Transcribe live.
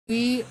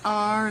We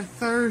are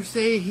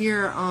Thursday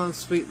here on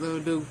Sweet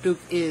Little Duke. Duke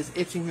is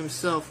itching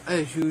himself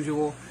as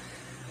usual.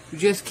 We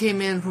just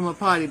came in from a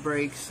potty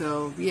break,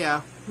 so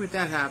yeah, what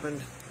that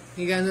happened.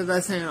 You guys know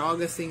that's in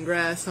Augustine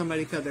grass.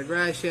 Somebody cut their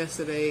grass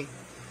yesterday.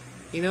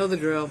 You know the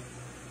drill.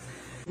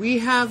 We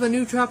have a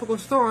new tropical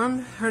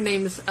storm. Her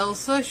name is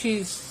Elsa.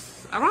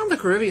 She's around the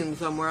Caribbean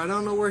somewhere. I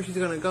don't know where she's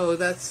going to go.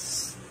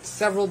 That's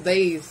several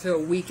days to a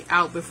week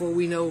out before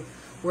we know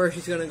where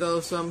she's going to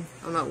go, so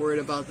I'm not worried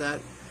about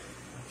that.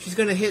 She's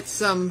going to hit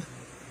some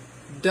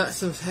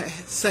dust, some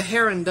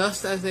Saharan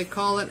dust, as they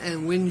call it,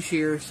 and wind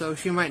shear, so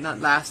she might not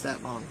last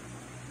that long.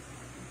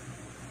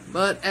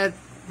 But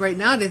right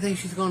now, they think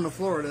she's going to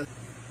Florida.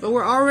 But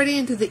we're already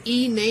into the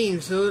E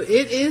name, so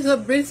it is a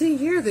busy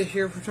year this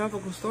year for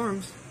tropical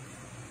storms.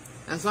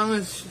 As long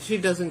as she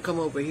doesn't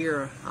come over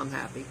here, I'm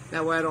happy.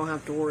 That way I don't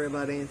have to worry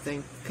about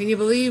anything. Can you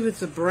believe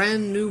it's a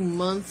brand new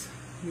month?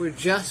 We're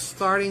just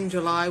starting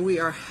July. We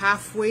are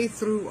halfway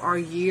through our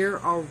year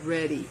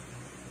already.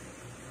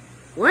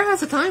 Where has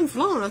the time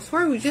flown? I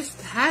swear we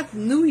just had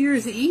New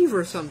Year's Eve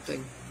or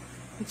something.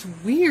 It's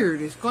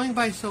weird. It's going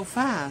by so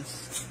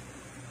fast.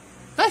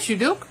 Bless you,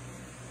 Duke.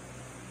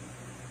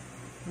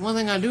 One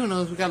thing I do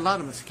know is we got a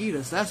lot of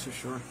mosquitoes, that's for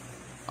sure.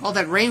 All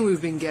that rain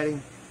we've been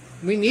getting.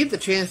 We need the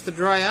chance to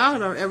dry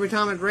out, or every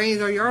time it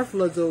rains our yard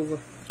floods over.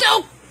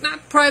 Duke!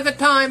 Not private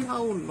time!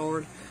 Oh,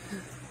 Lord.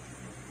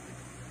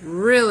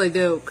 Really,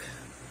 Duke.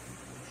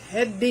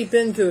 Head deep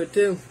into it,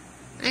 too.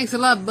 Thanks a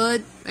lot,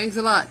 bud. Thanks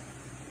a lot.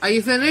 Are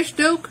you finished,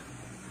 Duke?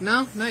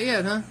 No? Not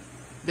yet, huh?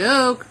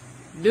 Duke!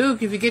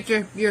 Duke, if you get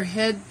your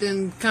head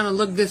and kind of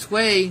look this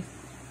way.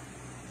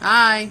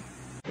 Hi!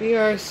 We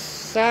are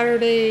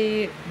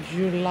Saturday,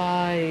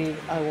 July,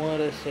 I want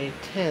to say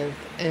 10th,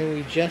 and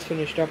we just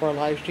finished up our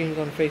live streams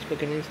on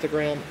Facebook and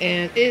Instagram,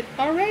 and it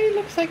already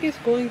looks like it's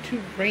going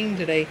to rain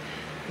today.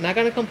 I'm not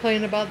going to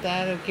complain about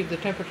that. It'll keep the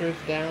temperatures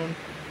down.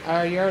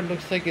 Our yard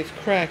looks like it's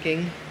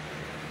cracking,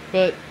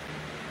 but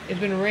it's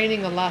been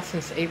raining a lot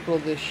since April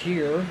this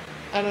year.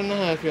 I don't know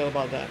how I feel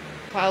about that.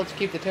 Clouds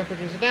keep the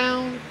temperatures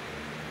down.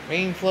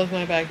 Rain floods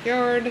my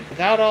backyard.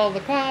 Without all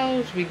the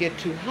clouds, we get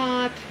too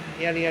hot.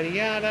 Yada yada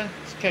yada.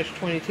 It's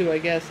catch-22, I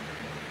guess.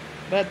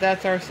 But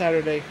that's our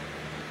Saturday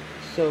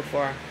so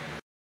far.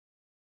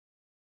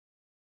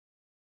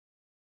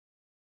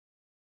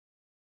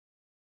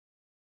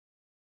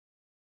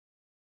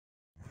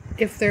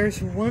 If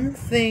there's one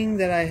thing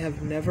that I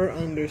have never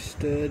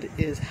understood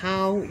is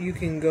how you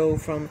can go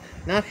from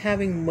not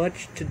having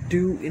much to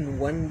do in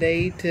one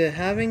day to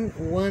having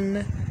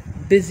one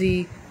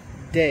busy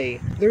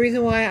day. The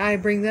reason why I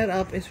bring that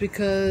up is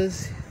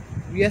because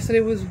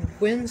yesterday was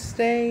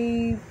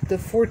Wednesday, the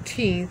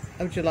 14th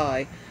of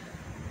July,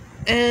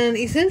 and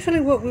essentially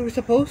what we were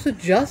supposed to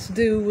just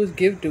do was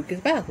give Duke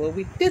his bath. Well,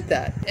 we did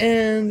that,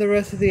 and the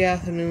rest of the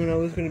afternoon I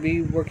was going to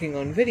be working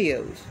on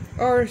videos,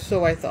 or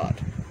so I thought.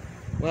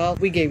 Well,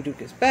 we gave Duke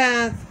his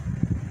bath,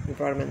 we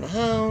brought him in the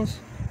house,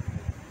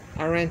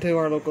 I ran to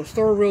our local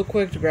store real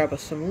quick to grab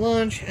us some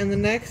lunch, and the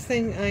next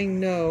thing I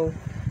know,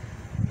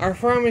 our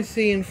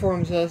pharmacy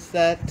informs us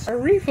that our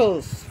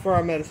refills for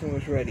our medicine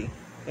was ready.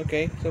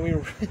 Okay,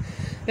 so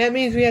that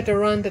means we had to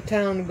run to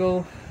town to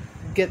go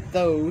get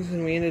those,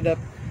 and we ended up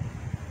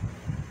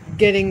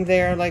getting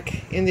there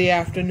like in the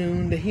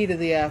afternoon, the heat of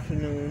the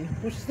afternoon,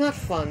 which is not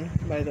fun,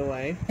 by the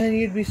way. And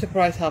you'd be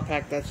surprised how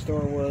packed that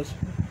store was.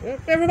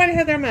 Everybody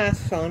had their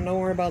masks on, don't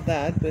worry about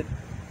that, but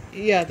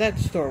yeah, that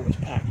store was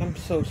packed. I'm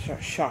so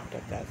shocked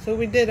at that. So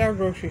we did our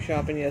grocery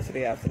shopping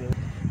yesterday afternoon.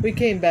 We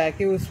came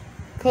back, it was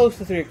close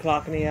to 3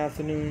 o'clock in the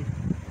afternoon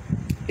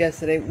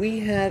yesterday. We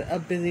had a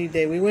busy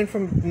day. We went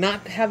from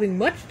not having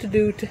much to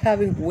do to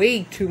having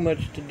way too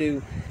much to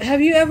do.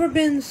 Have you ever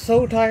been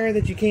so tired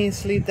that you can't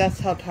sleep? That's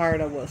how tired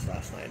I was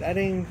last night. I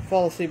didn't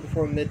fall asleep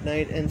before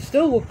midnight and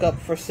still woke up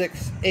for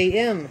 6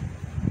 a.m.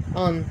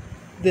 on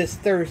this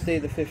Thursday,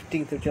 the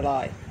 15th of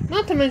July.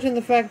 Not to mention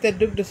the fact that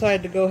Duke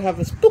decided to go have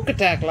a spook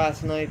attack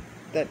last night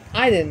that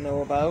I didn't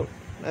know about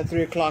at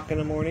 3 o'clock in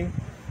the morning.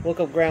 Woke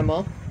up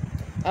Grandma.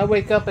 I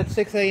wake up at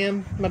 6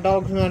 a.m. My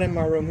dog's not in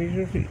my room.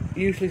 He's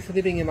usually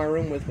sleeping in my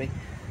room with me.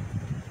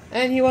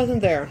 And he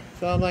wasn't there.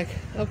 So I'm like,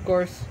 of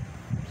course,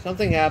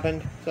 something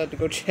happened. So I had to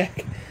go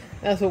check.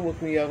 That's what woke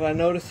me up. I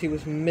noticed he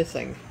was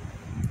missing.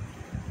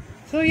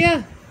 So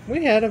yeah,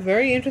 we had a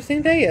very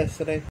interesting day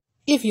yesterday.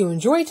 If you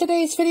enjoyed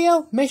today's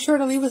video, make sure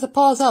to leave us a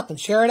paws up and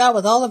share it out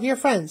with all of your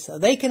friends so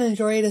they can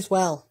enjoy it as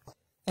well.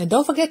 And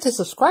don't forget to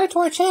subscribe to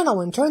our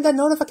channel and turn that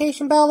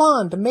notification bell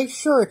on to make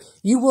sure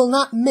you will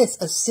not miss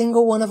a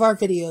single one of our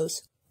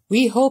videos.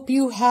 We hope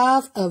you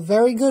have a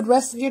very good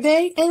rest of your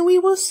day, and we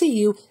will see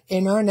you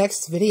in our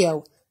next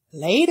video.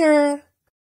 Later!